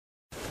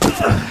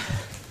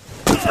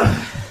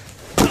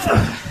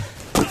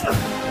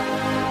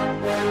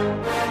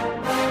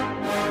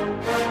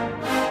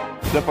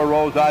Zipper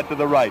rolls out to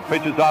the right,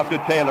 pitches off to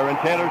Taylor, and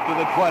Taylor's to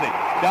the 20,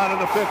 down to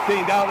the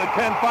 15, down to the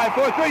 10, 5,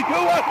 4, 3, 2,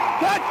 1.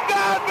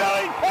 Touchdown,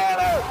 Billy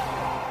Taylor!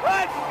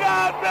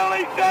 Touchdown,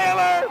 Billy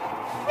Taylor!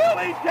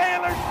 Billy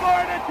Taylor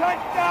scored a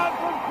touchdown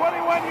from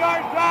 21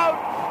 yards out.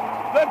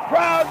 The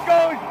crowd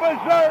goes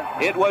berserk.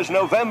 It was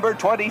November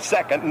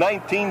 22nd,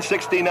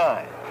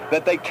 1969.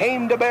 That they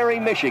came to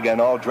Barry, Michigan,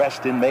 all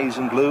dressed in maize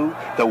and blue.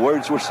 The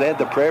words were said,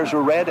 the prayers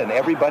were read, and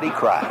everybody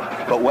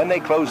cried. But when they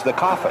closed the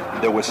coffin,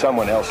 there was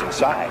someone else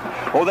inside.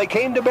 Oh, they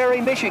came to Barry,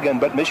 Michigan,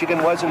 but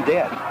Michigan wasn't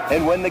dead.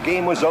 And when the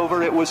game was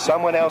over, it was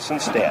someone else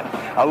instead.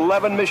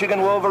 11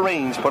 Michigan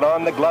Wolverines put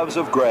on the gloves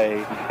of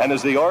gray, and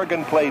as the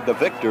organ played the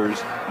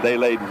victors, they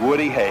laid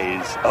Woody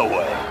Hayes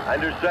away.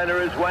 Under center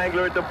is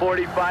Wangler at the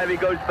 45. He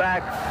goes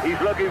back.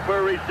 He's looking for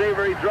a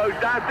receiver. He throws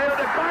downfield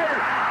to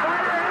Carter.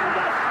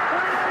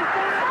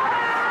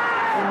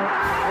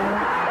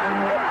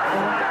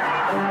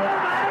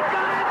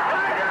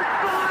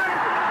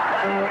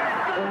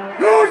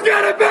 Who's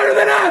got it better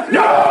than us?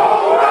 Nobody!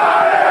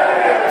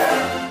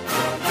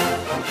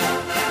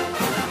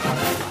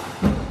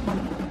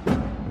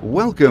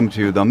 Welcome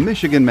to the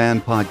Michigan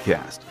Man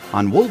Podcast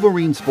on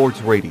Wolverine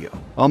Sports Radio,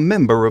 a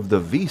member of the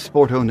V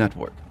Sporto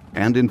Network,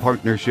 and in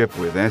partnership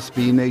with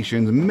SB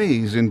Nation's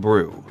Maize and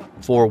Brew,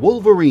 for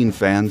Wolverine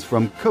fans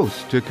from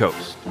coast to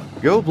coast.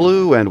 Go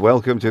Blue, and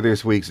welcome to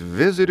this week's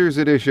Visitors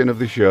Edition of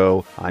the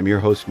show. I'm your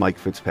host, Mike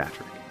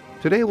Fitzpatrick.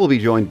 Today we'll be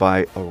joined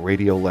by a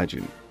radio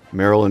legend,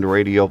 Maryland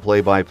radio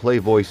play-by-play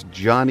voice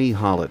Johnny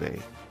Holiday.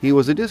 He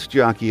was a disc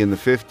jockey in the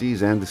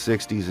 50s and the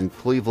 60s in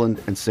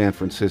Cleveland and San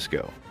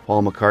Francisco.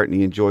 Paul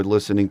McCartney enjoyed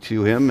listening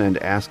to him and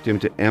asked him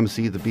to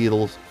MC the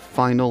Beatles'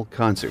 final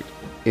concert.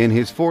 In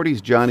his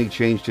 40s, Johnny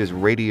changed his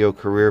radio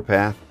career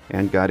path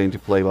and got into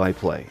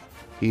play-by-play.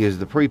 He is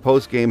the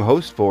pre-post-game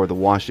host for the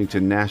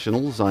Washington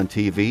Nationals on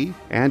TV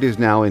and is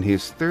now in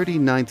his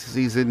 39th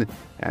season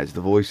as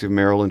the voice of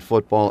Maryland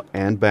football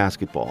and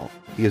basketball.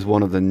 He is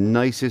one of the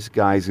nicest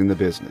guys in the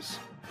business.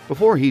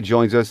 Before he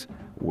joins us,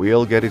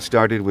 we'll get it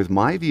started with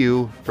my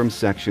view from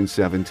Section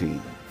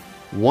 17.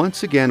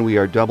 Once again, we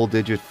are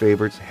double-digit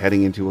favorites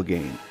heading into a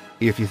game.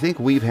 If you think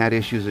we've had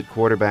issues at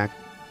quarterback,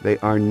 they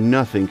are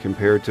nothing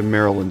compared to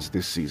Maryland's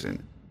this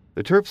season.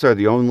 The Terps are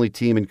the only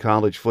team in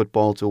college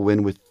football to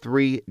win with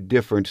 3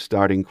 different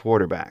starting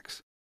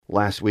quarterbacks.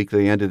 Last week,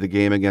 they ended the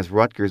game against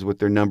Rutgers with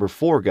their number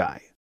 4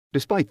 guy.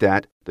 Despite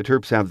that, the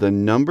Terps have the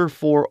number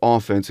 4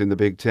 offense in the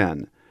Big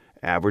Ten,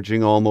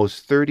 averaging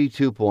almost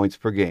 32 points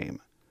per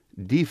game.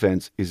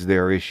 Defense is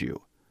their issue.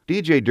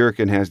 DJ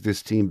Durkin has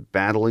this team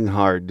battling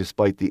hard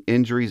despite the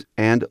injuries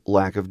and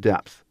lack of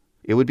depth.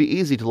 It would be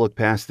easy to look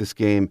past this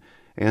game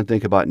and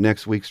think about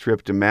next week's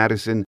trip to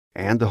Madison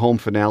and the home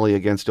finale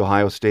against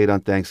Ohio State on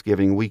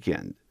Thanksgiving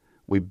weekend.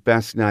 We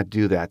best not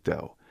do that,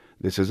 though.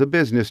 This is a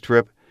business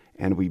trip,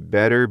 and we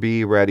better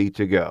be ready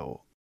to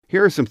go.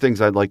 Here are some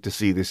things I'd like to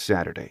see this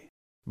Saturday.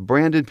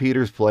 Brandon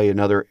Peters play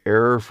another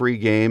error-free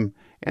game,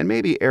 and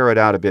maybe air it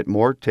out a bit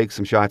more, take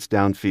some shots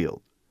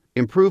downfield.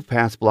 Improve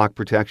pass block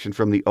protection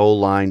from the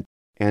O-line,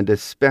 and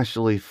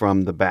especially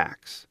from the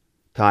backs.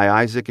 Ty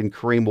Isaac and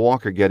Kareem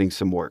Walker getting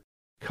some work.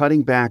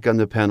 Cutting back on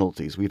the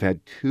penalties. We've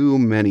had too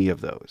many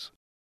of those.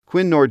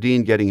 Quinn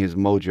Nordin getting his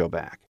mojo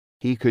back.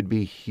 He could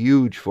be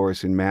huge for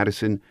us in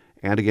Madison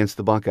and against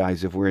the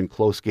Buckeyes if we're in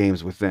close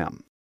games with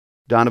them.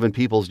 Donovan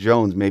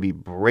Peoples-Jones maybe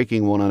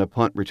breaking one on a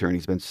punt return.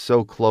 He's been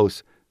so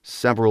close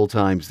several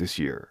times this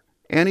year.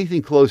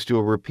 Anything close to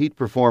a repeat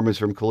performance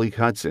from Khaleke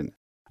Hudson,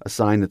 a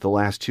sign that the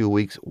last 2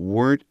 weeks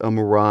weren't a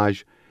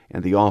mirage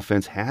and the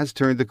offense has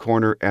turned the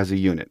corner as a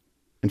unit.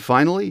 And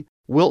finally,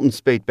 Wilton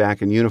Speight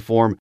back in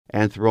uniform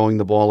and throwing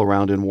the ball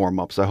around in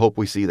warm-ups. I hope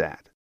we see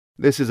that.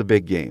 This is a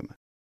big game.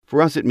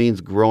 For us, it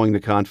means growing the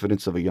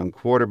confidence of a young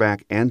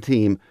quarterback and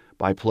team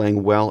by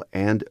playing well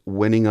and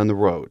winning on the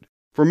road.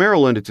 For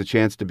Maryland, it's a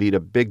chance to beat a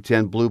Big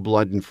Ten blue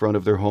blood in front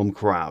of their home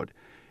crowd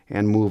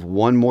and move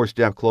one more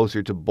step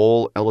closer to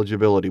bowl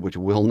eligibility, which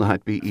will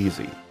not be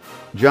easy.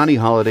 Johnny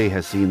Holiday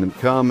has seen them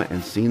come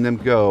and seen them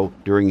go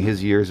during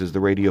his years as the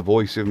radio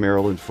voice of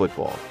Maryland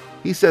football.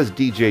 He says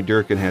DJ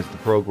Durkin has the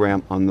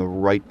program on the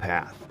right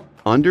path.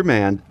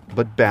 Undermanned,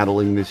 but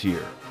battling this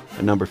year.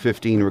 A number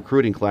 15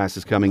 recruiting class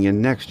is coming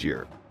in next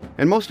year.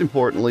 And most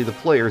importantly, the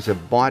players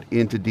have bought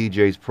into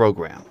DJ's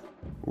program.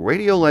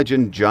 Radio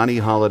legend Johnny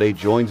Holiday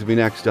joins me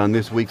next on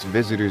this week's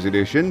Visitors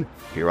Edition,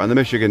 here on the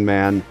Michigan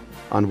Man,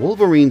 on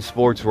Wolverine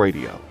Sports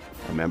Radio,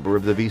 a member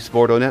of the V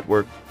Sporto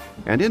Network,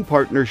 and in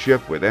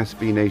partnership with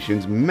SB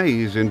Nation's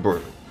Maize and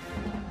Brew.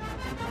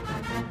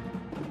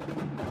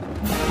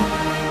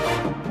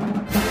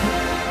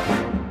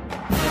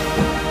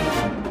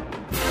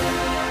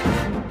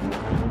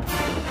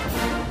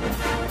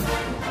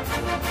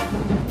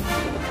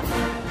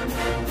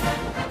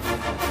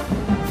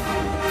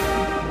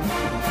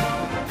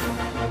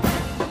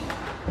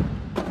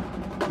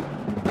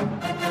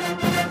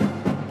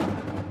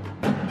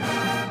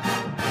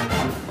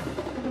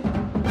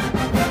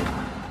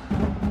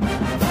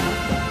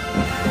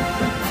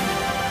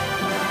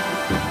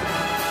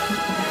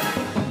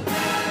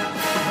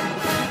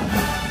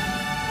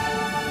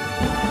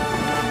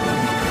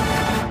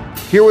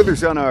 Here with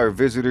us on our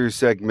visitors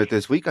segment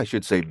this week, I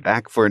should say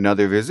back for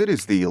another visit,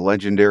 is the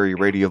legendary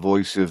radio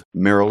voice of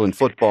Maryland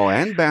football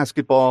and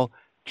basketball,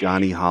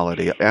 Johnny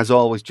Holiday. As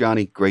always,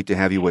 Johnny, great to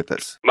have you with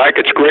us. Mike,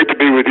 it's great to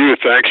be with you.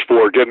 Thanks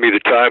for giving me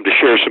the time to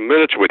share some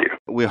minutes with you.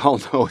 We all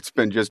know it's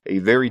been just a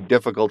very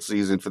difficult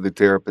season for the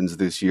Terrapins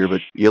this year, but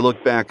you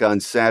look back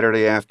on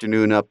Saturday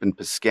afternoon up in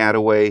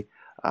Piscataway,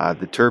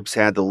 the Terps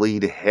had the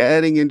lead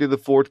heading into the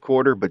fourth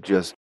quarter, but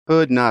just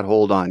could not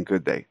hold on,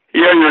 could they?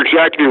 Yeah, you're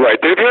exactly right.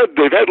 They've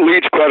had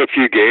leads quite a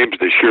few games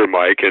this year,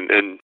 Mike, and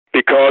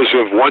because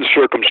of one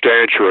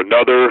circumstance or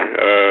another,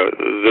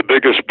 the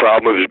biggest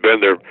problem has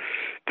been they're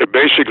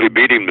basically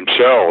beating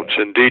themselves.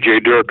 And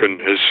DJ Durkin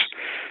has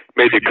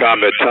made the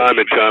comment time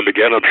and time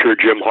again. I'm sure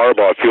Jim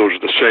Harbaugh feels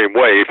the same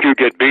way. If you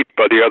get beat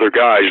by the other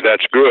guys,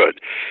 that's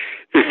good.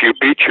 If you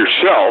beat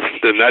yourself,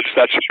 then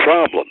that's a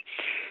problem.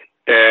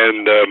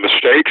 And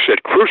mistakes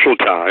at crucial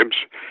times,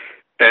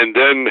 and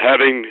then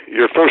having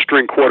your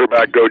first-string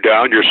quarterback go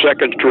down, your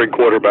second-string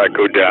quarterback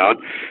go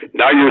down,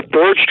 now your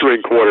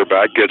third-string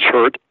quarterback gets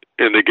hurt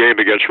in the game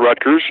against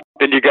Rutgers,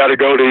 and you got to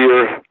go to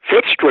your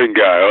fifth-string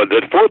guy.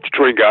 That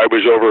fourth-string guy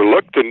was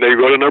overlooked, and they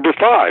go to number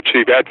 5. So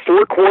you've had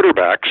 4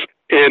 quarterbacks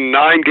in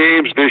 9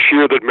 games this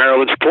year that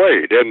Maryland's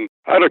played. And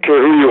I don't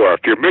care who you are,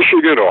 if you're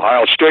Michigan,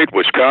 Ohio State,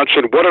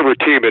 Wisconsin, whatever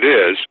team it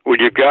is, when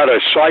you've got a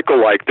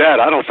cycle like that,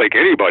 I don't think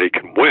anybody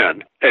can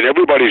win. And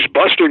everybody's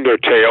busting their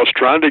tails,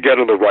 trying to get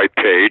on the right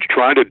page,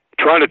 trying to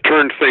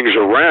turn things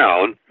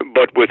around.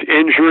 But with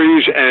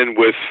injuries and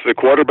with the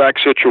quarterback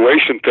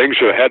situation, things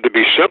have had to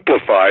be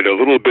simplified a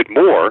little bit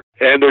more.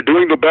 And they're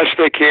doing the best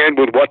they can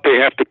with what they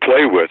have to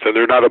play with. And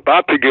they're not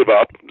about to give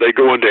up. They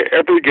go into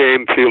every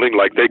game feeling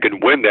like they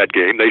can win that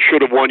game. They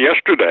should have won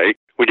yesterday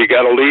when you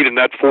got a lead in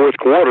that fourth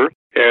quarter.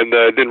 And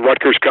then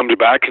Rutgers comes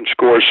back and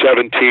scores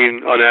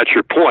 17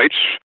 unanswered points,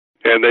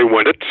 and they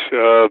win it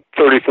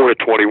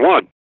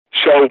 34-21.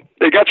 So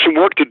they got some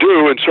work to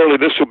do, and certainly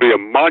this will be a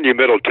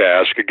monumental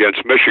task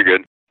against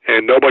Michigan.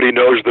 And nobody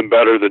knows them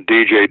better than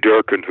DJ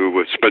Durkin, who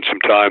would spend some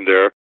time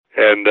there.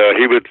 And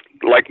he would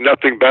like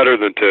nothing better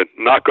than to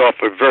knock off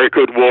a very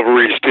good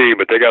Wolverines team,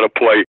 but they got to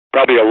play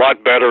probably a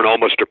lot better and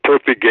almost a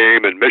perfect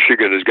game, and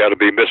Michigan has got to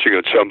be missing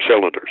on some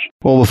cylinders.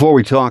 Well, before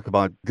we talk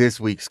about this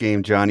week's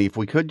game, Johnny, if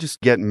we could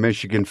just get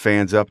Michigan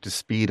fans up to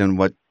speed on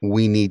what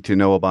we need to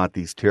know about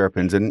these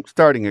Terrapins, and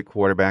starting at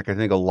quarterback, I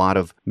think a lot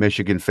of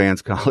Michigan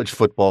fans, college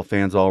football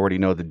fans, already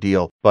know the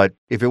deal. But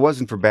if it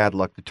wasn't for bad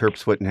luck, the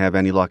Terps wouldn't have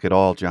any luck at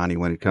all, Johnny,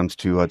 when it comes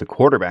to the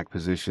quarterback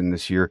position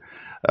this year.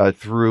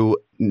 Through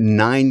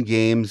 9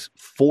 games,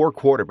 4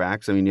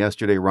 quarterbacks. I mean,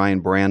 yesterday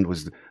Ryan Brand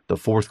was the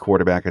 4th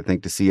quarterback, I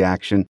think, to see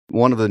action.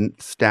 One of the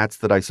stats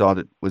that I saw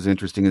that was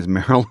interesting is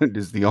Maryland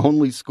is the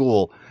only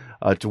school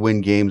to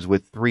win games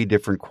with 3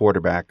 different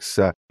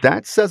quarterbacks.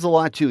 That says a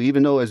lot, too,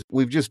 even though, as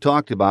we've just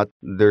talked about,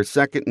 they're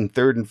second and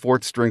third and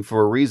fourth string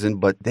for a reason,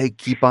 but they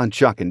keep on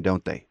chucking,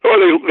 don't they? Well,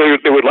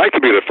 they would like to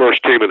be the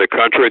first team in the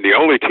country and the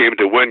only team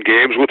to win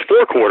games with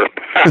 4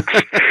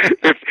 quarterbacks,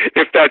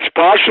 if that's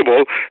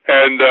possible.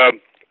 And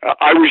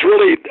I was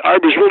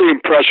really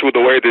impressed with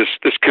the way this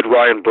kid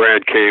Ryan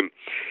Brand came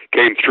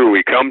through.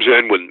 He comes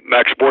in when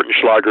Max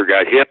Bortenschlager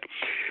got hit.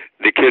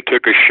 The kid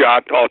took a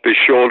shot off his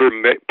shoulder,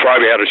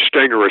 probably had a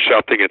stinger or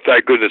something, and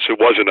thank goodness it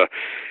wasn't a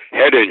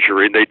head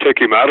injury. And they took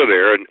him out of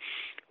there. And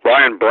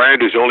Ryan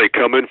Brand has only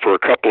come in for a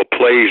couple of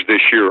plays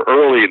this year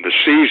early in the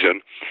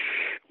season.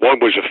 One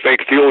was a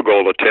fake field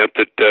goal attempt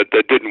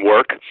that didn't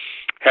work.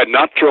 Had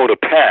not thrown a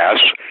pass.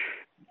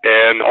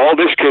 And all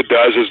this kid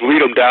does is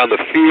lead them down the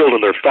field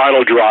in their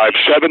final drive,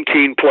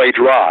 17-play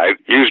drive,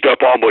 used up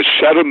almost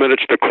 7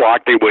 minutes to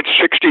clock. They went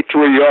 63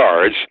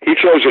 yards. He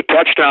throws a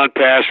touchdown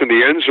pass in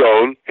the end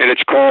zone, and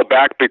it's called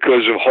back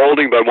because of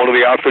holding by one of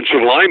the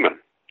offensive linemen.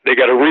 They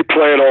got to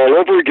replay it all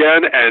over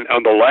again, and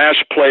on the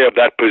last play of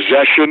that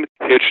possession,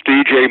 hits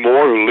DJ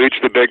Moore, who leads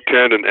the Big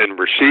Ten in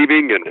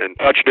receiving and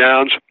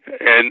touchdowns,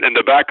 and in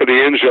the back of the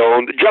end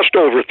zone, just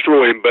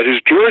overthrew him, but his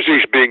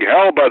jersey's being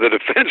held by the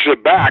defensive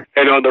back,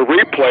 and on the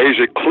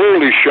replays, it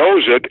clearly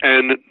shows it,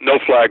 and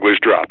no flag was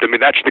dropped. I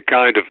mean, that's the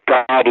kind of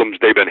problems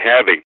they've been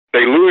having.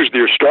 They lose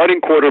their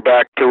starting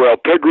quarterback, Terrell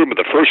Pigram, in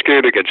the first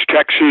game against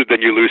Texas. Then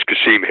you lose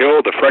Kasim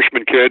Hill, the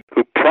freshman kid,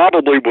 who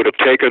probably would have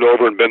taken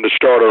over and been the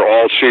starter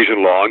all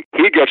season long.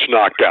 He gets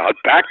knocked out.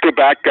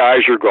 Back-to-back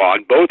guys are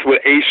gone, both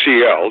with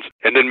ACLs.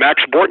 And then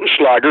Max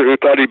Bortenschlager, who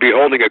thought he'd be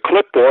holding a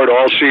clipboard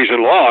all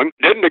season long,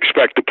 didn't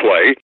expect to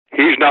play.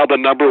 He's now the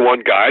number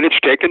 1 guy, and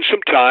it's taken some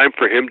time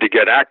for him to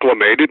get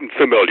acclimated and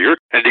familiar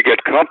and to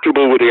get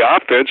comfortable with the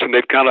offense, and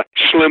they've kind of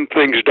slimmed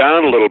things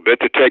down a little bit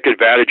to take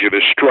advantage of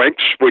his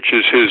strengths, which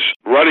is his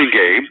running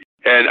game,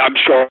 and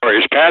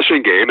his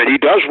passing game, and he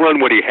does run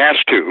when he has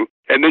to.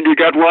 And then you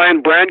got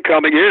Ryan Brand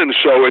coming in,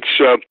 so it's,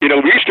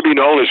 we used to be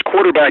known as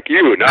quarterback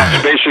U, now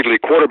it's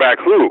basically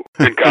quarterback who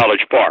in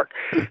College Park.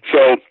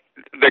 So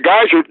the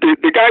guys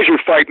are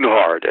fighting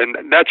hard, and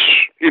that's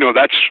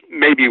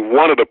maybe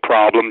one of the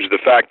problems,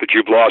 the fact that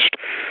you've lost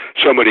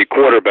so many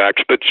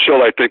quarterbacks. But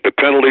still, I think the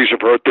penalties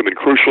have hurt them in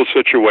crucial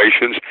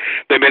situations.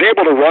 They've been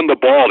able to run the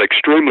ball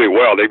extremely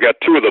well. They've got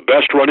two of the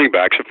best running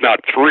backs, if not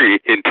three,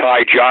 in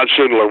Ty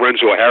Johnson,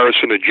 Lorenzo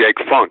Harrison, and Jake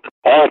Funk.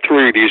 All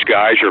three of these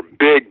guys are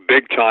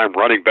big-time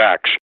running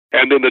backs.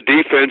 And then the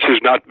defense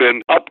has not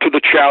been up to the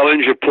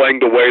challenge of playing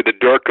the way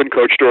that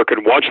Coach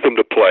Durkin wants them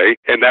to play,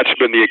 and that's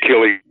been the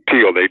Achilles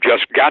heel. They've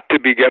just got to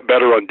get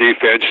better on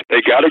defense.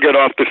 They got to get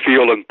off the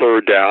field on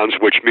third downs,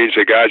 which means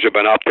the guys have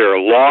been out there a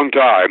long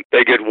time.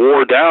 They get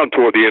wore down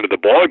toward the end of the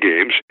ball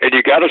games, and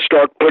you got to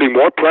start putting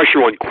more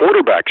pressure on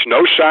quarterbacks.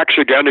 No sacks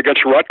again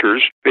against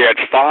Rutgers. They had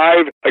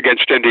 5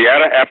 against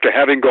Indiana after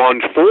having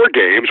gone 4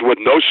 games with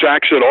no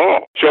sacks at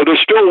all. So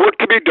there's still work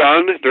to be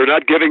done. They're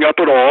not giving up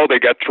at all. They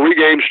got 3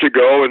 games to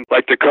go, and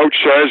like the coach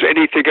says,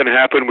 anything can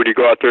happen when you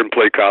go out there and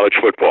play college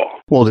football.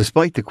 Well,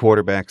 despite the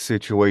quarterback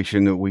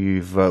situation that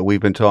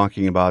we've been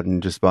talking about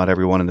and just about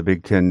everyone in the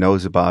Big Ten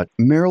knows about,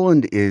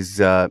 Maryland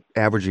is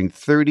averaging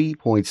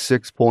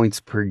 30.6 points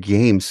per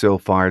game so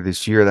far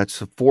this year. That's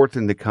the 4th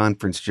in the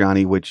conference,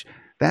 Johnny, which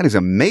that is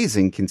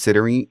amazing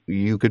considering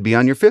you could be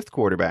on your 5th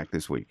quarterback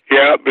this week.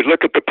 Yeah, but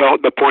look at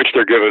the points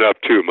they're giving up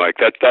too, Mike.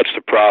 That's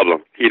the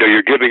problem.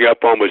 You're giving up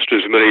almost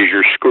as many as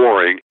you're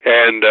scoring,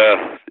 and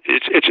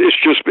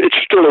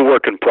it's still a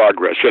work in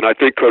progress. And I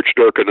think Coach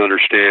Durkin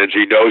understands.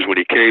 He knows when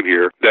he came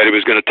here that it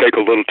was going to take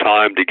a little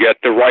time to get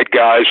the right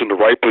guys in the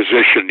right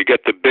position, to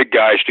get the big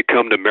guys to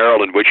come to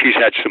Maryland, which he's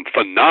had some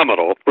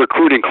phenomenal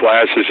recruiting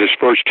classes his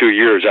first 2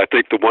 years. I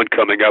think the one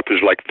coming up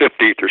is like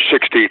 15th or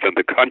 16th in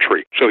the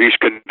country. So he's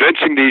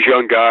convincing these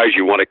young guys,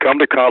 you want to come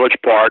to College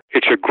Park.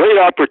 It's a great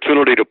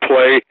opportunity to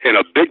play in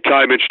a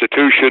big-time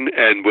institution,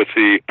 and with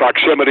the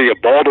proximity of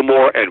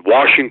Baltimore and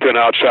Washington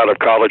outside of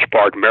College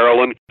Park,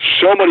 Maryland,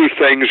 so many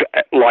things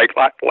like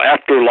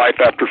life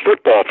after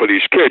football for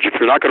these kids. If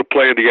you're not going to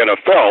play in the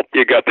NFL,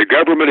 you got the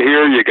government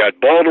here, you got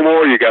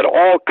Baltimore, you got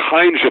all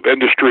kinds of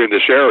industry in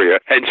this area,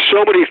 and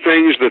so many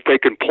things that they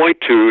can point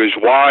to is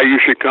why you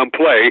should come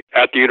play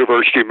at the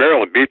University of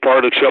Maryland, be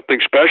part of something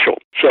special.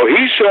 So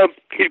he's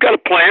got a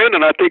plan,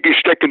 and I think he's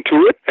sticking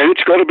to it, and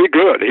it's going to be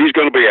good. He's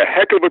going to be a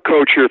heck of a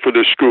coach here for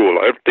this school.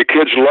 The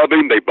kids love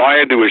him. They buy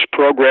into his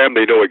program.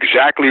 They know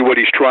exactly what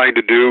he's trying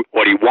to do,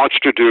 what he wants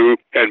to do,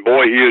 and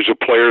boy, he is a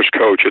player's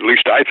coach. At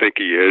least I think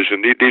he is,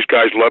 and these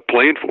guys love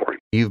playing for him.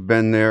 You've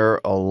been there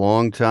a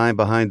long time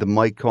behind the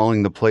mic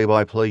calling the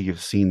play-by-play.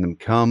 You've seen them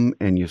come,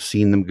 and you've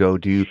seen them go.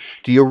 Do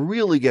you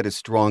really get a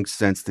strong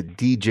sense that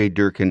DJ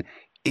Durkin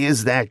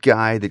is that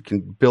guy that can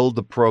build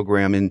the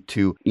program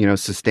into,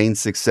 sustained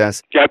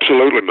success?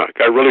 Absolutely, Mike.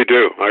 I really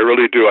do.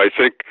 I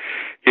think,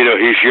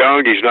 he's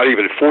young. He's not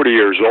even 40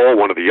 years old,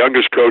 one of the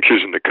youngest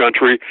coaches in the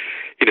country.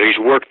 He's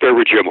worked there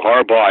with Jim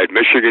Harbaugh at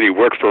Michigan. He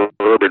worked for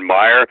Urban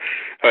Meyer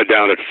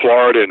down at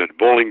Florida and at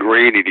Bowling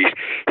Green. And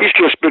he's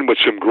just been with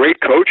some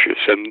great coaches.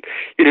 And,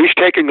 he's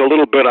taking a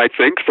little bit, I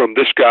think, from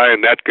this guy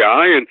and that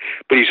guy.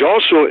 But he's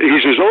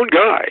his own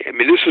guy. I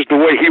mean, this is the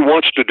way he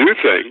wants to do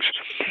things.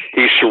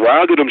 He's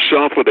surrounded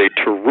himself with a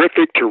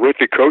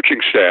terrific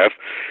coaching staff.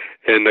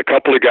 And a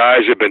couple of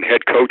guys have been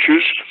head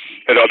coaches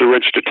at other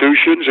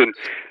institutions. And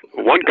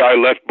one guy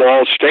left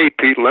Ball State,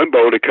 Pete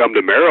Lembo, to come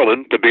to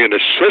Maryland to be an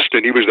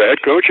assistant. He was the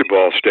head coach at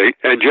Ball State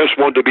and just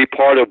wanted to be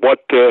part of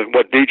what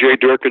DJ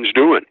Durkin's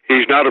doing.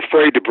 He's not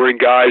afraid to bring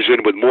guys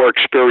in with more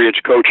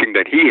experience coaching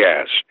than he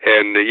has,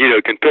 and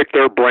can pick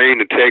their brain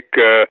and take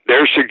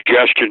their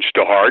suggestions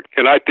to heart.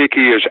 And I think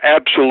he is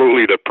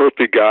absolutely the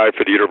perfect guy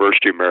for the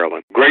University of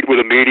Maryland. Great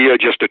with the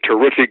media, just a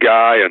terrific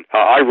guy, and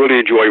I really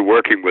enjoy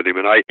working with him.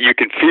 And you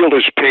can feel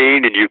his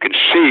pain, and you can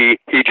see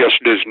he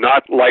just does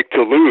not like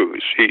to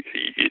lose.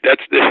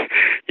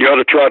 You ought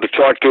to try to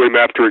talk to him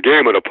after a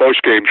game at a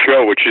post-game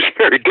show, which is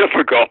very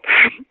difficult.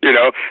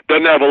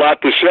 Doesn't have a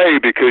lot to say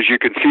because you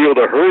can feel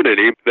the hurt in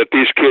him that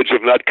these kids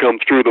have not come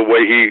through the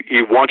way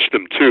he wants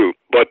them to.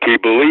 But he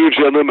believes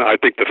in them. I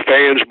think the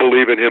fans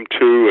believe in him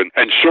too,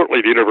 and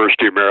certainly the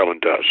University of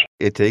Maryland does.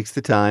 It takes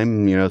the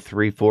time,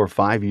 3, 4,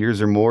 5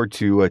 years or more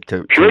to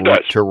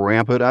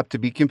ramp it up to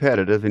be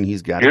competitive, and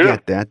he's got to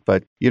get that.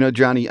 But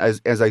Johnny,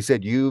 as I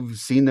said, you've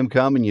seen them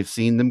come and you've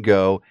seen them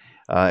go.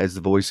 As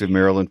the voice of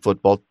Maryland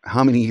football,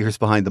 how many years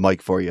behind the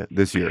mic for you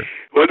this year?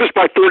 Well, this is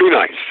my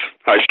 39th.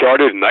 I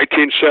started in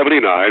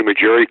 1979 when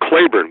Jerry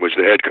Claiborne was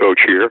the head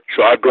coach here.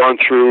 So I've gone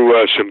through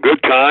some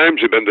good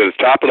times. I've been to the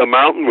top of the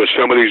mountain with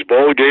some of these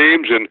bowl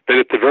games and been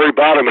at the very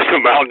bottom of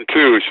the mountain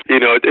too.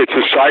 It's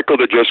a cycle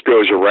that just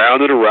goes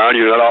around and around.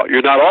 You're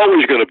not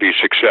always going to be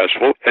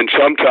successful. And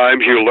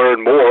sometimes you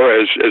learn more,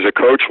 as a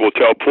coach will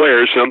tell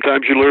players,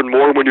 sometimes you learn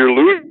more when you're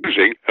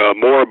losing,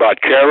 more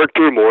about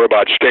character, more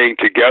about staying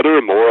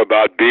together, more about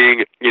about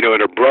being,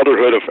 in a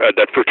brotherhood of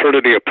that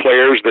fraternity of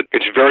players, that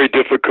it's very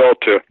difficult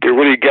to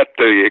really get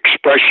the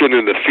expression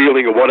and the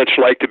feeling of what it's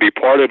like to be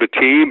part of a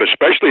team,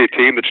 especially a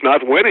team that's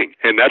not winning.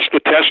 And that's the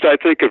test, I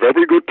think, of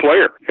every good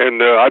player.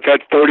 And I've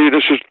had 30,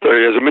 this is,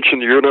 as I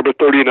mentioned, year number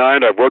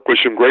 39. I've worked with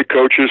some great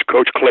coaches.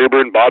 Coach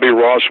Claiborne, Bobby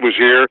Ross was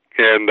here,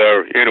 and,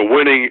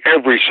 winning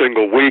every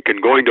single week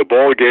and going to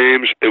ball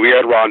games. We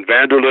had Ron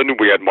Vanderlinden,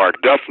 we had Mark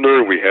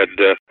Duffner, we had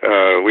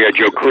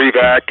Joe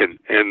Krivak and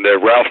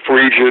Ralph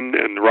Friedgen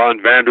and Ron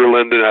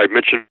Vanderlinden. I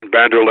mentioned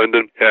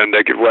Vanderlinden, and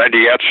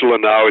Randy Edsel,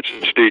 and now it's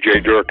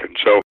DJ Durkin.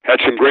 So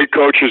had some great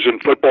coaches in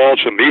football,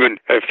 some even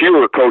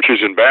fewer coaches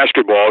in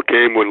basketball.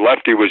 Came when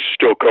Lefty was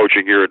still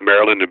coaching here at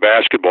Maryland in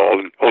basketball,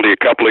 and only a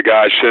couple of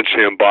guys since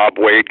him, Bob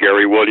Wade,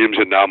 Gary Williams,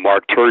 and now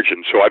Mark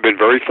Turgeon. So I've been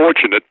very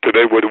fortunate to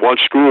be with one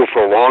school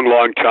for a long,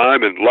 long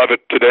time and love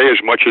it today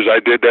as much as I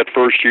did that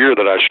first year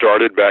that I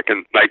started back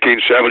in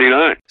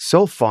 1979.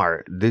 So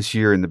far this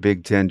year in the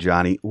Big Ten,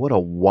 Johnny, what a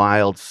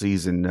wild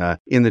season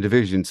in the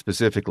division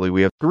specifically.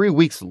 We have 3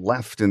 weeks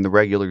left in the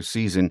regular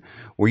season.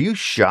 Were you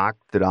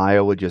shocked that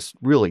Iowa just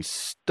really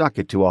stuck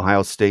it to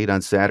Ohio State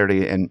on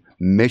Saturday and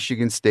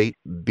Michigan State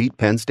beat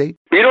Penn State?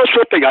 You know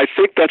something? I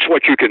think that's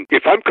what you can,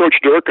 if I'm Coach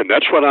Durkin,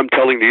 that's what I'm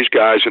telling these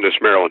guys in this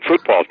Maryland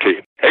football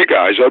team. Hey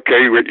guys,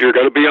 okay, you're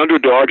going to be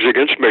underdogs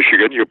against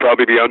Michigan. You'll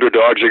probably be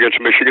underdogs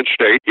against Michigan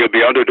State. You'll be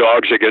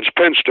underdogs against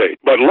Penn State.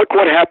 But look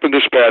what happened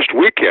this past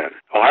weekend.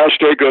 Ohio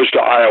State goes to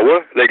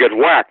Iowa. They get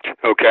whacked,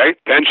 okay?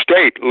 Penn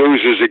State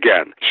loses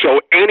again. So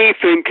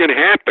anything can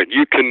happen.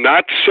 You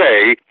cannot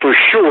say for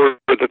sure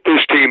that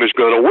this team is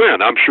going to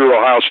win. I'm sure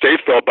Ohio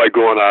State felt by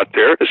going out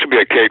there, this will be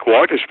a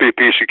cakewalk. This will be a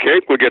piece of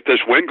cake. We'll get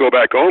this win, go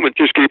back home, and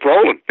just keep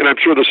rolling. And I'm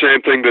sure the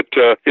same thing that,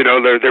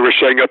 they were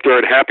saying up there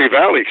at Happy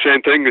Valley.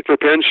 Same thing for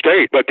Penn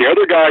State. But the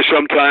other guys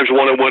sometimes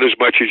want to win as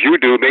much as you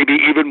do, maybe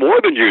even more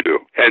than you do.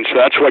 And so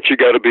that's what you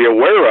got to be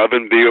aware of,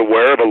 and be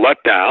aware of a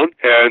letdown.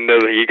 And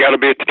you got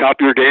to be at the top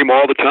of your game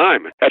all the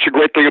time. That's a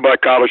great thing about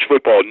college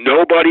football.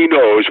 Nobody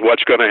knows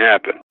what's going to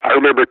happen. I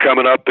remember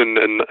coming up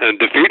and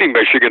defeating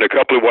Michigan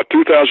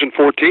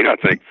 2014, I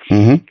think.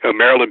 Mm-hmm.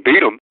 Maryland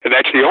beat them. And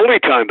that's the only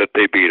time that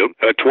they beat them,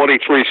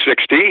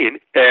 23-16.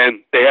 And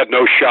they had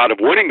no shot of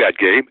winning that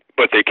game,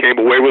 but they came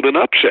away with an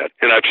upset.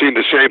 And I've seen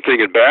the same thing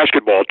in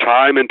basketball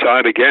time and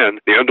time again.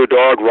 The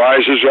underdog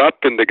rises up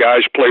and the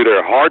guys play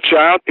their hearts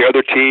out. The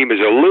other team is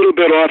a little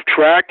bit off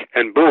track,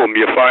 and boom,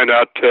 you find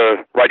out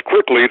right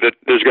quickly that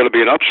there's going to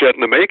be an upset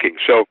in the making.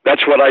 So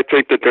that's what I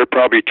think that they're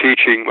probably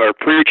teaching or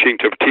preaching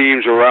to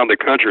teams around the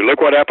country. Look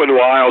what happened to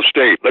Ohio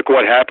State. Look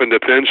what happened to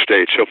Penn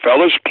State. So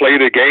fellas, play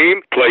the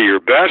game, play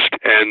your best,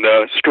 and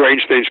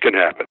strange things can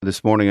happen.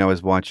 This morning I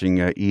was watching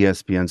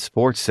ESPN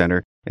Sports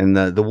Center, and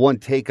the one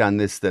take on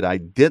this that I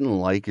didn't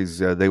like is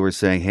they were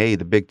saying, hey,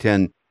 the Big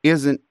Ten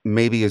isn't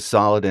maybe as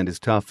solid and as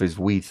tough as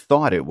we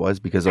thought it was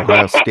because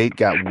Ohio State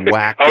got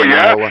whacked in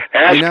Iowa.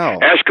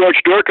 Ask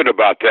Coach Durkin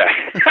about that.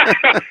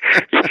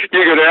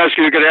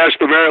 You could ask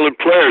the Maryland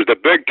players. The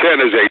Big Ten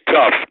is a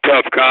tough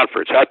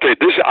conference. I think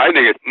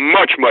it's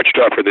much, much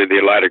tougher than the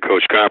Atlantic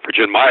Coast Conference,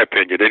 in my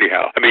opinion.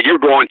 Anyhow, I mean, you're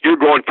going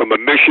from a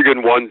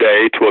Michigan one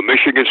day to a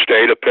Michigan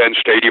State, a Penn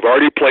State. You've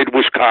already played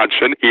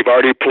Wisconsin. You've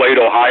already played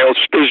Ohio.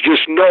 There's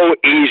just no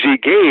easy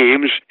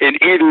games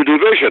in either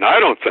division, I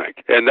don't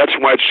think, and that's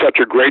why it's such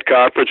a great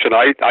conference, and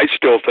I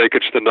still think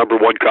it's the number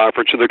one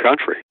conference in the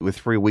country. With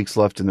 3 weeks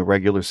left in the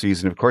regular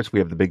season, of course, we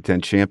have the Big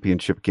Ten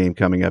championship game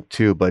coming up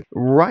too, but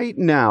right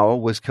now,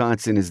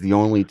 Wisconsin is the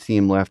only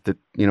team left that,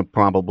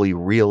 probably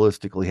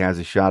realistically has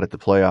a shot at the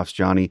playoffs,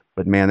 Johnny,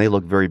 but man, they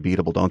look very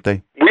beatable, don't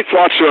they? We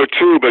thought so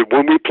too, but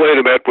when we played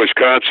them at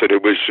Wisconsin,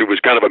 it was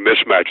kind of a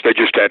mismatch. They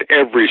just had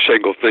every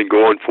single thing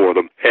going for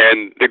them.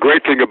 And the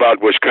great thing about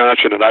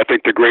Wisconsin, and I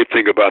think the great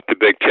thing about the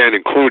Big Ten,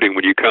 including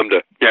when you come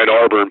to Ann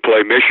Arbor and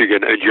play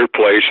Michigan at your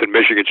place and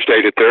Michigan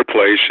State at their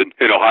place and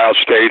Ohio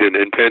State and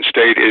Penn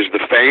State, is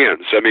the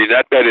fans. I mean,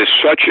 that is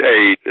such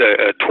a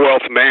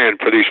 12th man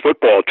for these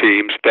football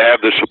teams to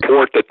have the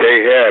support that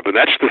they have, and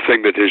that's the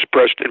thing that has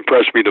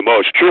impressed me the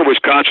most. Sure,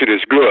 Wisconsin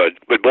is good,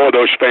 but boy,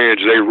 those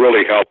fans, they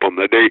really help them.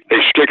 They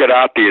stick it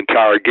out the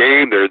entire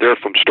game. They're there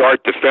from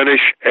start to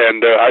finish,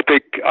 and I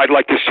think I'd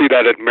like to see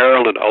that at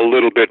Maryland a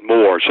little bit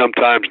more.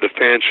 Sometimes the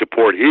fan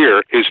support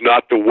here is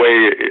not the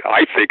way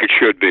I think it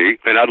should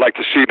be, and I'd like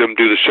to see them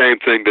do the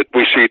same thing that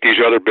we see at these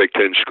other Big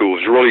Ten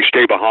schools, really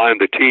stay behind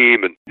the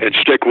team and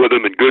stick with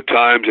them in good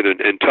times and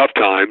in tough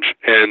times,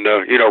 and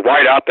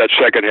ride out that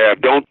second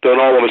half. Don't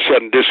all of a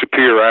sudden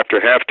disappear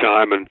after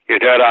halftime and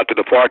head out to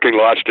the parking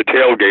lots to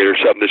tailgate or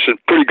something. There's some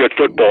pretty good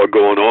football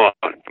going on,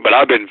 but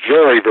I've been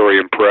very, very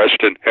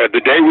impressed. And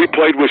the day we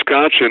played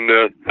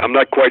Wisconsin, I'm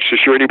not quite so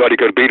sure anybody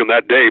could beat them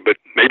that day, but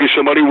maybe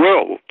somebody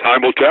will.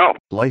 Time will tell.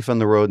 Life on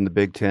the road in the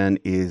Big Ten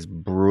is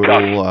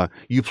brutal.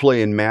 You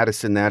play in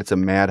Madison, that's a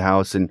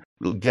madhouse. And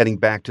getting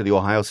back to the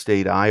Ohio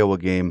State-Iowa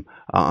game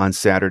on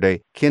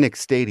Saturday, Kinnick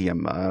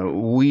Stadium,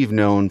 we've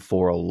known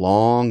for a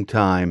long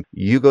time.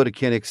 You go to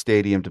Kinnick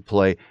Stadium to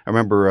play. I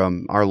remember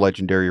our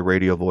legendary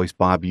radio voice,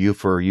 Bob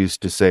Ufer,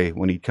 used to say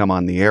when he'd come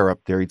on the air up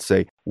there, he'd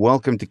say,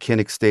 "Welcome to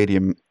Kinnick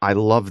Stadium. I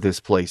love this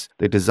place.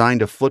 They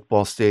designed a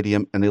football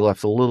stadium and they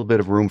left a little bit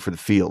of room for the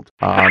field."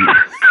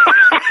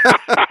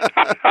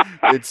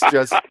 It's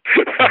just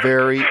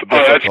very difficult.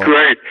 Oh, that's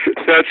great.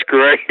 That's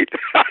great.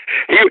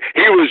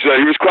 he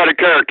was quite a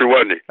character,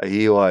 wasn't he?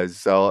 He was.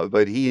 So,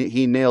 but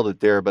he nailed it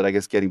there. But I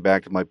guess getting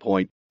back to my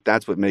point,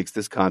 that's what makes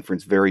this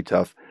conference very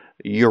tough.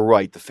 You're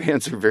right. The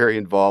fans are very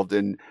involved,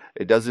 and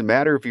it doesn't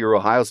matter if you're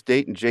Ohio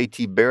State and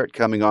J.T. Barrett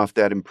coming off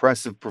that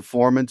impressive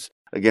performance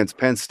against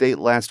Penn State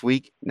last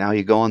week. Now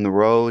you go on the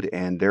road,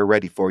 and they're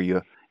ready for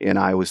you in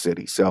Iowa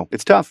City. So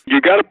it's tough. You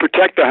got to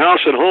protect the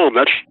house at home.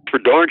 That's for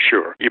darn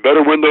sure. You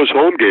better win those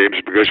home games,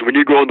 because when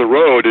you go on the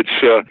road, it's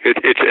tough.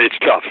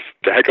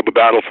 It's a heck of a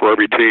battle for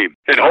every team.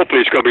 And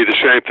hopefully it's going to be the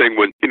same thing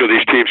when,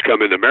 these teams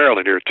come into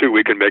Maryland here too.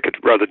 We can make it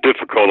rather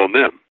difficult on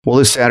them. Well,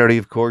 this Saturday,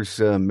 of course,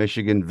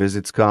 Michigan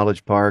visits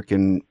College Park.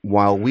 And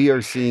while we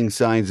are seeing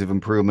signs of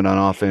improvement on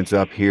offense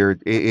up here,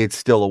 it's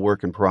still a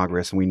work in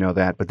progress, and we know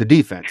that. But the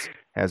defense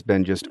has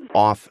been just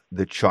off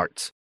the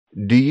charts.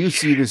 Do you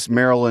see this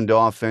Maryland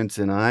offense?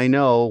 And I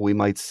know we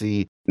might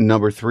see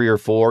number 3 or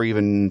 4,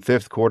 even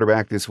 5th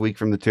quarterback this week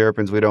from the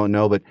Terrapins. We don't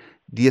know, but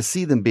do you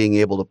see them being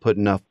able to put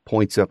enough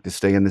points up to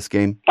stay in this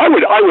game? I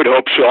would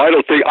hope so. I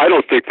don't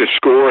think the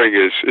scoring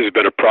has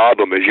been a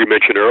problem. As you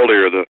mentioned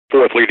earlier, the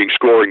 4th leading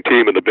scoring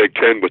team in the Big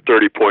Ten with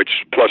 30 points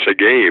plus a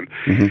game,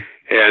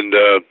 and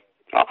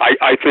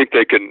I think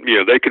they can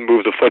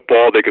move the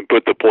football. They can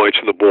put the points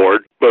on the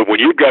board. But when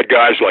you've got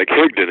guys like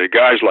Higdon and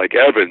guys like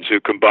Evans who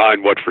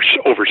combine for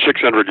over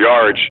 600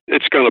 yards,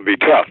 it's going to be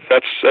tough.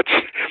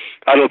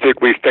 I don't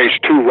think we face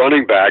 2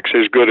 running backs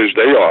as good as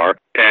they are,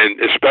 and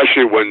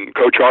especially when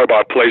Coach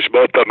Harbaugh plays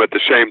both of them at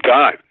the same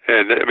time.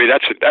 And I mean,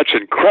 that's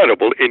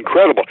incredible.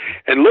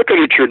 And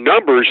looking at your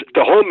numbers,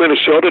 the home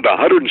Minnesota at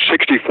 164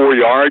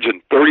 yards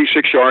and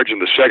 36 yards in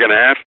the second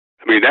half.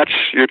 I mean,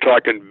 you're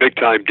talking big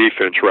time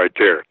defense right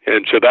there.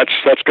 And so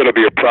that's going to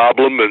be a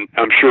problem. And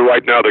I'm sure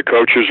right now the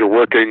coaches are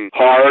working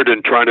hard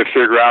and trying to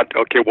figure out,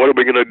 okay, what are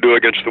we going to do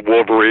against the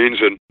Wolverines?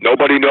 And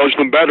nobody knows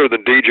them better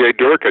than DJ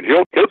Durkin.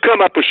 He'll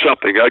come up with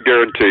something, I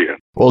guarantee you.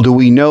 Well, do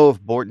we know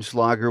if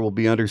Bortenschlager will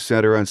be under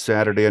center on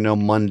Saturday? I know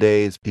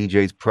Monday is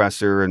DJ's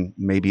presser and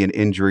maybe an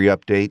injury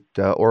update.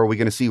 Or are we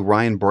going to see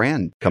Ryan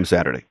Brand come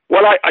Saturday?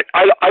 Well,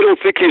 I don't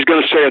think he's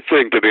going to say a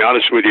thing, to be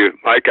honest with you,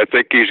 Mike. I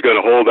think he's going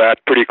to hold that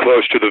pretty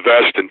close to the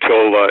vest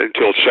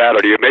until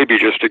Saturday. It may be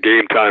just a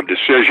game-time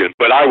decision,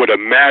 but I would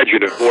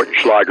imagine if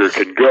Bortenschlager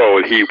can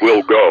go, he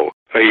will go.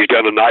 He's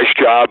done a nice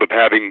job of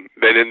having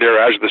been in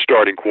there as the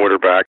starting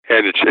quarterback,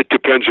 and it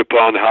depends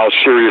upon how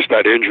serious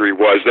that injury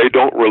was. They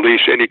don't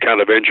release any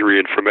kind of injury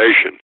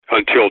information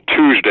until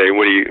Tuesday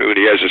when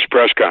he has his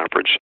press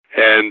conference.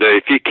 And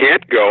if he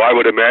can't go, I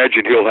would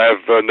imagine he'll have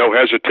no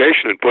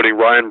hesitation in putting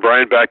Ryan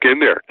Bryan back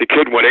in there. The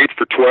kid went 8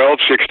 for 12,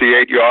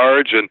 68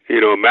 yards, and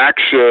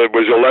Max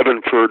was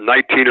 11 for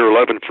 19 or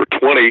 11 for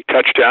 20,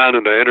 touchdown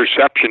and an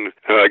interception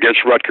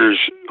against Rutgers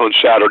on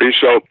Saturday.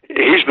 So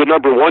he's the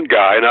number 1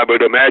 guy, and I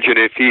would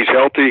imagine if he's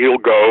healthy, he'll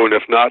go, and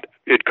if not,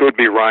 it could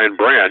be Ryan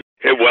Bryan.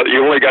 Well,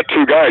 you only got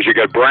 2 guys. You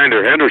got Bryan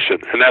or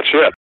Henderson, and that's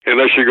it.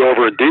 Unless you go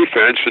over in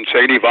defense and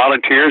say any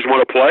volunteers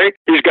want to play.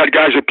 He's got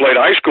guys that played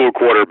high school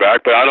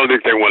quarterback, but I don't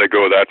think they want to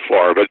go that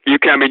far. But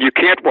you can't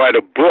write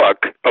a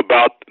book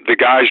about the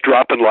guys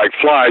dropping like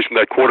flies in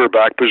that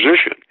quarterback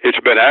position.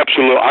 It's been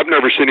absolute. I've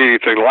never seen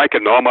anything like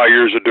it in all my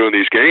years of doing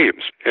these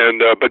games.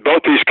 And but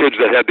both these kids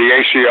that had the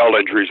ACL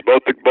injuries,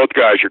 both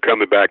guys are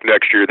coming back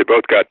next year. They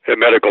both got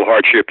medical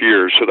hardship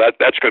years, so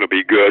that's going to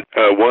be good.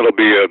 One will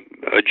be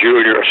a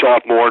junior, a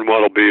sophomore, and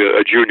one will be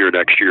a junior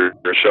next year.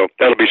 So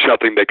that'll be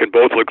something they can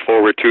both look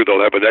forward to.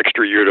 They'll have an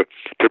extra year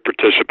to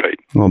participate.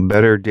 Well,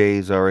 better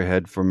days are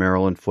ahead for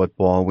Maryland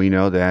football. We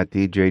know that.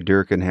 DJ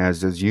Durkin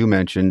has, as you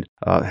mentioned,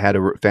 had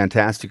a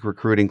fantastic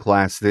recruiting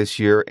class this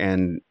year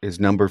and is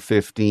number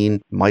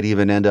 15, might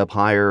even end up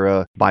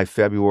higher by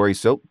February.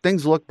 So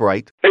things look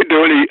bright. They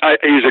do, and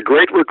he's a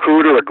great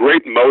recruiter, a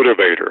great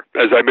motivator,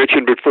 as I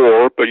mentioned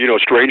before. But,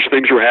 strange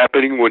things are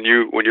happening when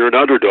you're an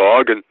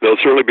underdog, and there'll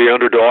certainly be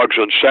underdogs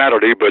on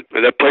Saturday, but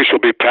that place will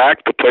be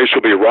packed, the place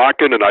will be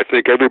rocking, and I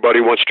think everybody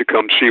wants to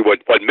come see what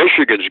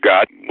Michigan's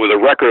got with a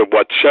record of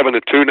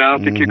 7-2 now.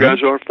 I think you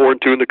guys are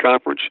 4-2 in the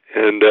conference,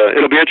 and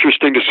it'll be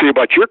interesting to see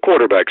about your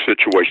quarterback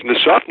situation. The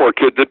sophomore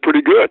kid did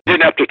pretty good.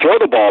 Didn't have to throw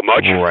the ball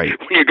much. Right.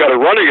 When you got a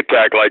running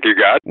attack like you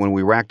got. When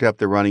we racked up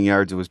the running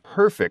yards, it was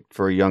perfect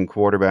for a young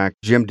quarterback.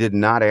 Jim did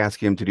not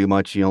ask him to do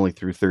much. He only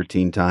threw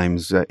 13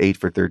 times, 8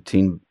 for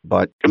 13.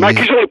 But Mike,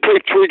 he's only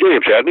played 3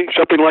 games, hasn't he?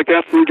 Something like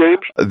that, 3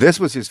 games. This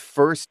was his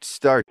first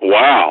start.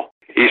 Wow.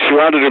 he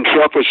surrounded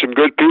himself with some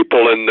good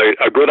people, and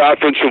a good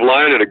offensive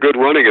line and a good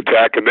running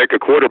attack can make a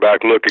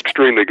quarterback look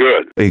extremely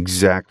good.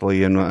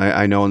 Exactly, and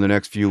I know in the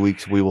next few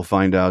weeks we will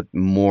find out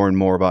more and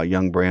more about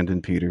young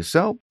Brandon Peters.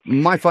 So,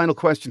 my final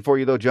question for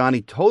you, though,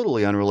 Johnny,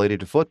 totally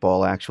unrelated to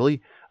football,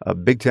 actually.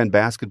 Big Ten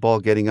basketball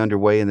getting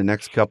underway in the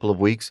next couple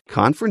of weeks.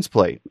 Conference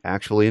play,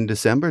 actually in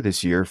December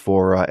this year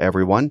for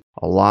everyone.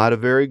 A lot of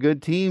very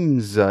good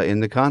teams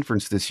in the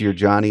conference this year,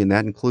 Johnny, and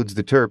that includes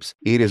the Terps.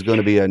 It is going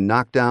to be a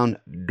knockdown,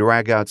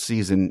 drag-out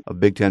season of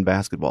Big Ten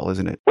basketball,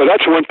 isn't it? Well,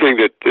 that's one thing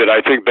that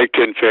I think Big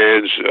Ten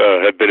fans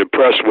have been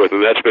impressed with,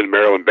 and that's been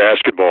Maryland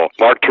basketball.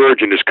 Mark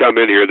Turgeon has come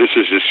in here. This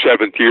is his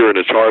 7th year, and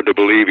it's hard to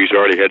believe he's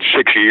already had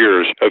 6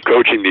 years of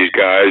coaching these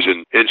guys,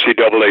 and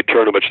NCAA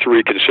tournaments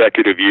 3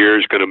 consecutive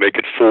years, going to make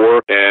it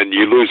 4, and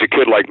you lose a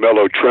kid like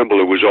Melo Trimble,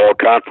 who was all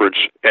conference,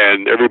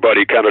 and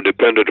everybody kind of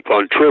depended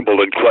upon Trimble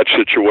in clutch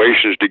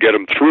situations to get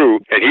him through,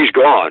 and he's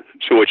gone.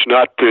 So it's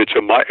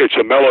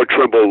a Melo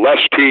Trimble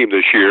less team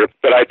this year,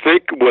 but I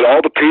think with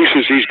all the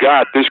pieces he's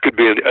got, this could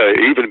be an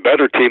even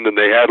better team than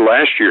they had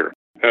last year.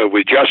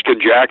 With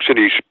Justin Jackson,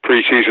 he's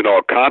preseason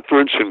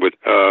all-conference, and with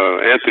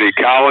Anthony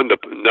Cowan,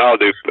 now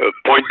the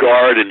point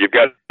guard, and you've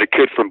got the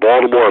kid from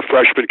Baltimore, a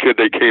freshman kid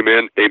they came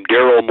in named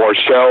Daryl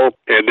Marcel,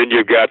 and then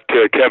you've got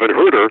Kevin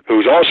Herter,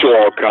 who's also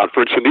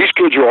all-conference, and these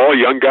kids are all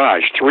young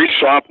guys, 3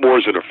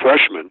 sophomores and a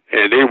freshman,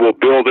 and they will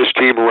build this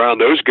team around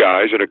those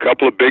guys, and a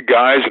couple of big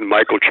guys, and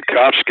Michael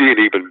Tchaikovsky and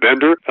even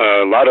Bender,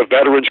 a lot of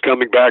veterans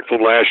coming back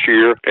from last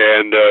year,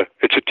 and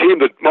it's a team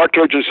that Mark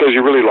Turgeon says he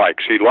really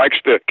likes. He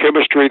likes the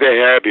chemistry they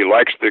have, he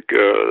likes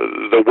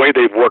the way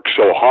they've worked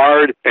so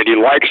hard, and he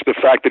likes the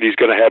fact that he's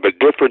going to have a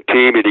different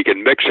team and he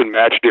can mix and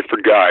match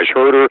different guys.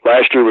 Herter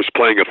last year was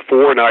playing a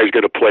 4, now he's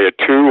going to play a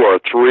 2 or a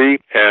 3,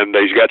 and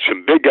he's got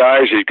some big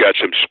guys, he's got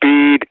some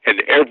speed,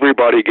 and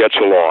everybody gets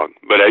along.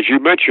 But as you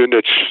mentioned,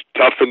 it's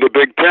tough in the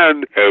Big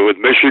Ten with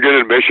Michigan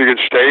and Michigan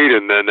State,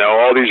 and then now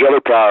all these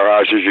other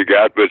powerhouses you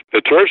got. But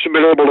the Terps have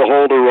been able to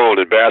hold their own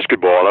in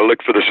basketball, and I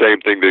look for the same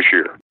thing this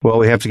year. Well,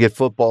 we have to get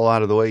football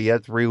out of the way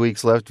yet. 3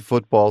 weeks left of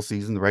football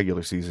season, the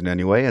regular season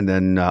anyway, and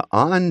then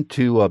on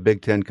to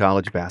Big Ten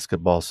college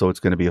basketball. So it's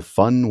going to be a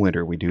fun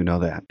winter. We do know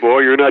that. Boy,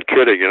 you're not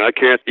kidding, and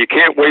you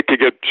can't wait to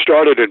get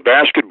started in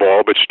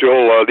basketball. But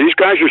still, these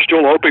guys are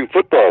still hoping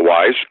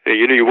football-wise. And,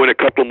 you win a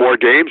couple more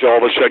games, all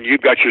of a sudden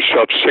you've got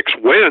yourself 6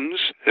 wins,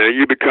 and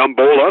you become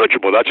bowl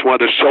eligible. That's why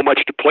there's so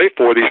much to play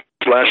for these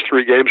last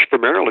 3 games for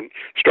Maryland,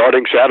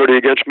 starting Saturday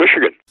against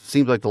Michigan.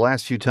 Seems like the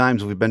last few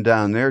times we've been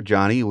down there,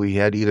 Johnny, we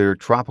had either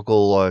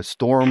tropical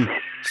storm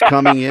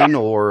coming in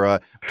or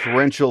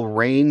torrential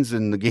rains,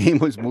 and the game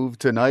was moved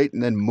tonight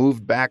and then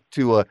moved back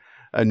to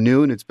a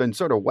noon. It's been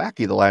sort of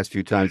wacky the last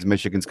few times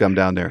Michigan's come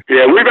down there.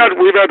 Yeah, we've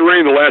had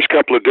rain the last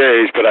couple of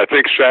days, but I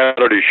think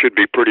Saturday should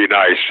be pretty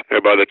nice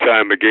by the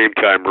time the game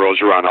time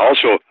rolls around.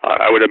 Also,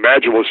 I would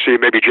imagine we'll see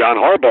maybe John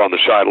Harbaugh on the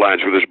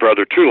sidelines with his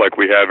brother too, like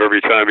we have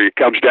every time he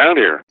comes down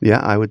here. Yeah,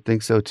 I would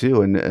think so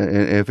too. And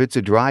if it's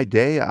a dry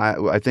day,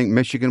 I think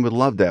Michigan would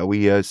love that.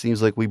 We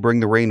seems like we bring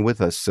the rain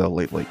with us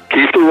lately.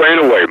 Keep the rain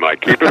away,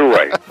 Mike. Keep it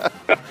away.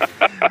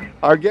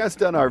 Our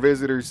guest on our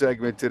visitor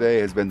segment today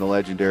has been the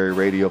legendary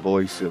radio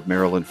voice of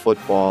Maryland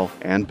football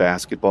and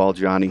basketball,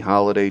 Johnny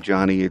Holliday.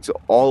 Johnny, it's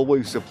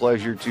always a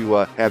pleasure to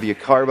have you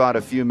carve out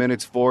a few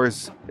minutes for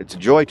us. It's a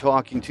joy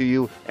talking to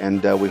you,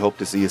 and we hope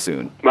to see you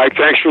soon. Mike,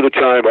 thanks for the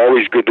time.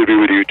 Always good to be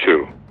with you,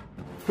 too.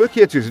 Quick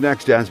Hits is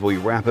next as we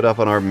wrap it up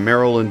on our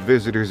Maryland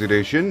Visitors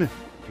Edition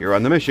here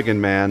on the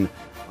Michigan Man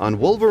on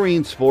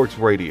Wolverine Sports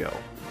Radio,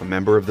 a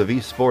member of the V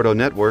Sporto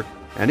Network,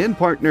 and in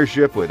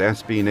partnership with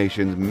SB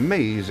Nation's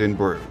Maize and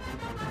Brew.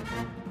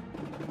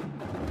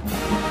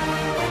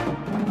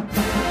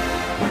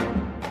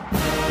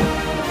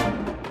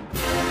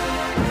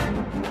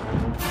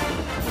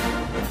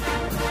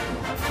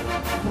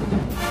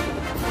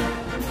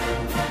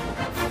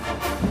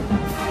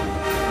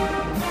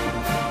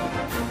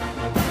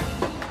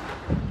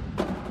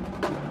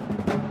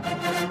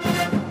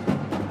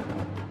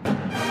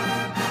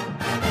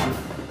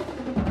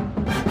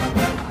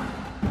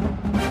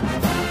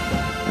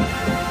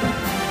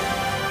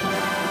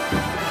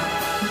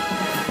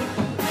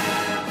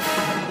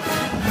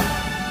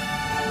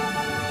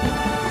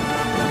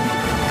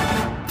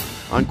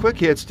 On Quick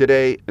Hits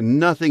today,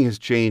 nothing has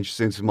changed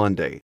since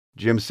Monday.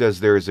 Jim says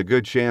there is a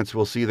good chance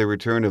we'll see the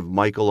return of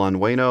Michael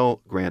Onwenu,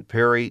 Grant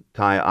Perry,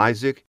 Ty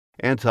Isaac,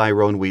 and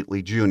Tyrone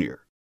Wheatley Jr.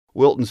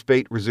 Wilton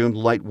Speight resumed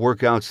light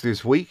workouts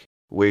this week,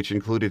 which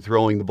included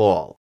throwing the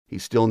ball. He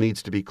still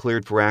needs to be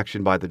cleared for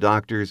action by the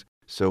doctors,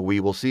 so we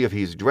will see if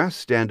he's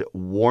dressed and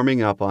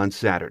warming up on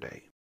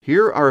Saturday.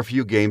 Here are a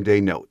few game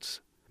day notes.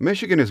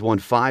 Michigan has won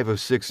 5 of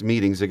 6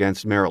 meetings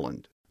against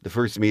Maryland. The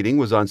first meeting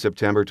was on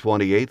September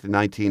 28,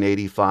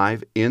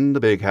 1985, in the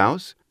Big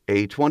House,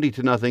 a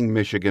 20-0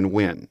 Michigan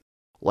win.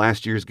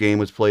 Last year's game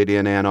was played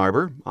in Ann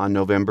Arbor on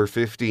November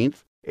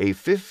 15th, a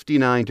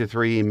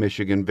 59-3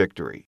 Michigan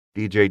victory.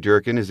 DJ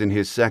Durkin is in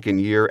his second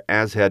year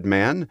as head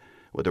man,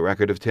 with a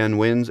record of 10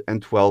 wins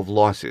and 12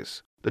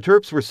 losses. The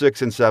Terps were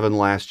 6-7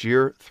 last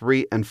year,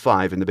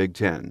 3-5 in the Big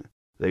Ten.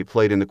 They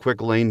played in the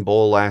Quick Lane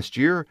Bowl last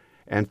year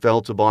and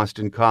fell to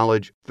Boston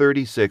College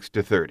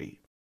 36-30.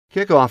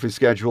 Kickoff is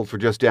scheduled for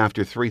just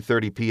after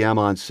 3:30 p.m.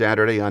 on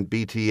Saturday on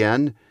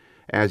BTN.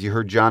 As you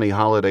heard Johnny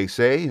Holiday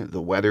say,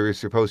 the weather is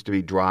supposed to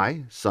be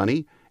dry,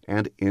 sunny,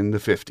 and in the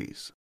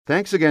 50s.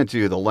 Thanks again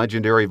to the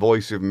legendary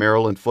voice of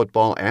Maryland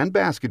football and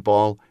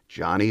basketball,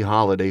 Johnny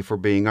Holiday, for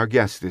being our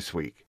guest this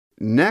week.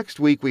 Next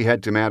week, we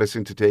head to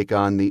Madison to take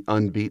on the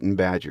unbeaten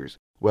Badgers.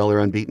 Well, they're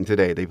unbeaten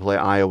today. They play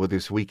Iowa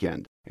this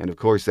weekend. And of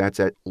course, that's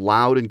at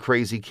loud and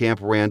crazy Camp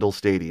Randall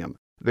Stadium.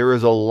 There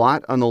is a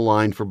lot on the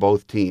line for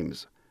both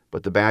teams,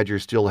 but the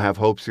Badgers still have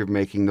hopes of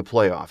making the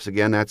playoffs.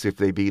 Again, that's if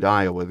they beat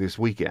Iowa this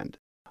weekend.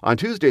 On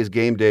Tuesday's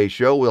Game Day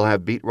show, we'll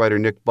have beat writer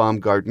Nick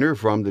Baumgartner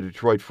from the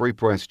Detroit Free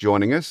Press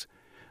joining us.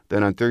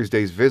 Then on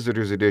Thursday's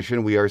Visitors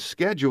Edition, we are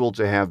scheduled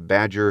to have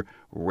Badger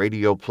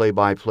radio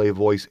play-by-play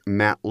voice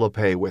Matt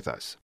LePay with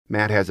us.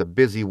 Matt has a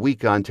busy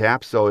week on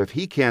tap, so if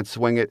he can't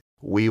swing it,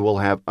 we will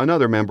have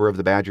another member of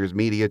the Badgers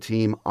media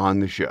team on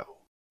the show.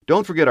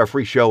 Don't forget our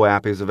free show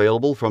app is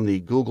available from the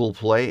Google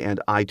Play and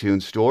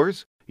iTunes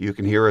stores. You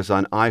can hear us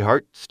on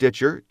iHeart,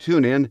 Stitcher,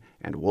 TuneIn,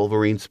 and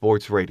Wolverine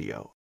Sports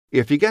Radio.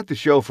 If you get the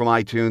show from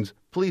iTunes,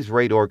 please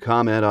rate or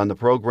comment on the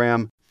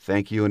program.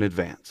 Thank you in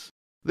advance.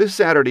 This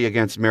Saturday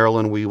against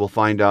Maryland, we will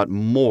find out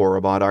more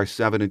about our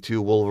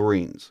 7-2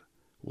 Wolverines.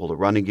 Will the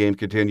running game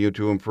continue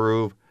to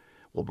improve?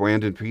 Will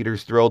Brandon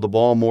Peters throw the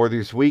ball more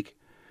this week?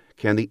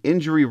 Can the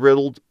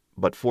injury-riddled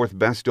but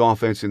fourth-best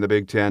offense in the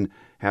Big Ten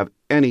have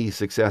any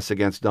success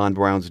against Don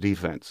Brown's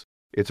defense?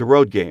 It's a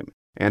road game,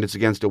 and it's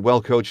against a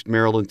well-coached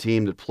Maryland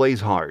team that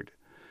plays hard.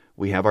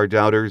 We have our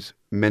doubters,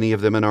 many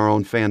of them in our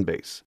own fan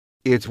base.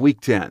 It's Week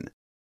 10,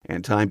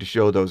 and time to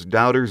show those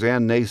doubters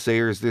and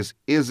naysayers this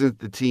isn't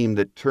the team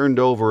that turned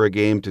over a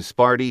game to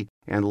Sparty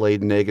and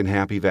laid an egg in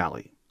Happy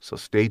Valley. So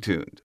stay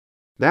tuned.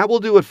 That will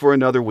do it for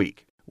another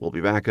week. We'll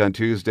be back on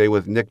Tuesday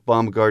with Nick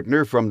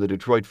Baumgartner from the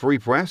Detroit Free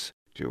Press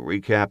to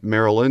recap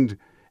Maryland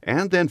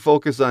and then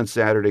focus on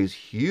Saturday's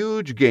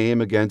huge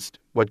game against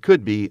what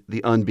could be the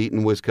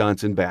unbeaten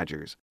Wisconsin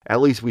Badgers.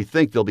 At least we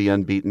think they'll be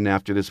unbeaten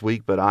after this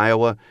week, but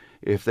Iowa,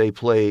 if they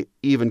play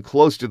even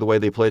close to the way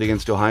they played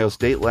against Ohio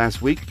State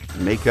last week,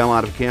 may come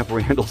out of Camp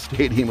Randall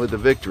Stadium with a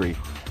victory.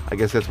 I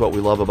guess that's what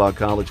we love about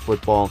college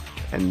football,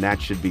 and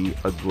that should be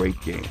a great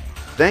game.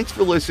 Thanks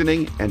for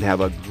listening, and have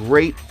a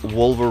great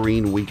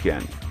Wolverine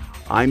weekend.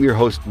 I'm your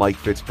host, Mike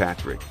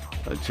Fitzpatrick.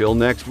 Until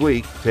next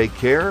week, take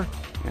care,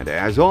 and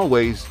as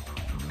always,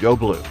 go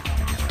Blue.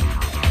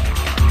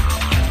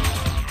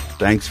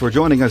 Thanks for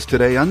joining us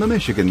today on The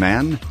Michigan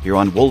Man, here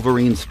on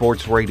Wolverine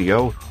Sports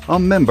Radio, a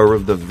member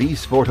of the V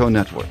Sporto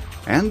Network,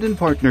 and in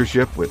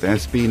partnership with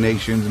SB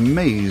Nation's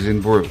Maize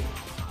and Brew.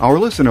 Our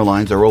listener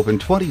lines are open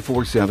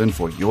 24/7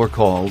 for your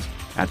calls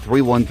at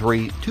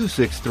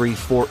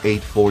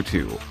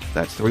 313-263-4842.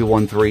 That's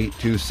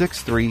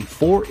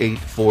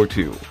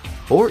 313-263-4842.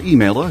 Or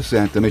email us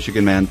at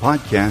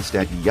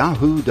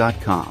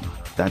themichiganmanpodcast@yahoo.com.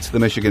 That's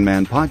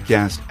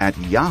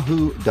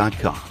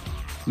themichiganmanpodcast@yahoo.com.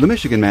 The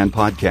Michigan Man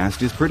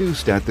Podcast is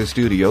produced at the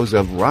studios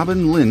of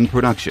Robin Lynn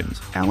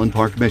Productions, Allen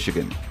Park,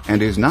 Michigan,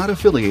 and is not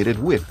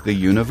affiliated with the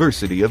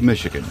University of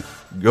Michigan.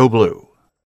 Go Blue!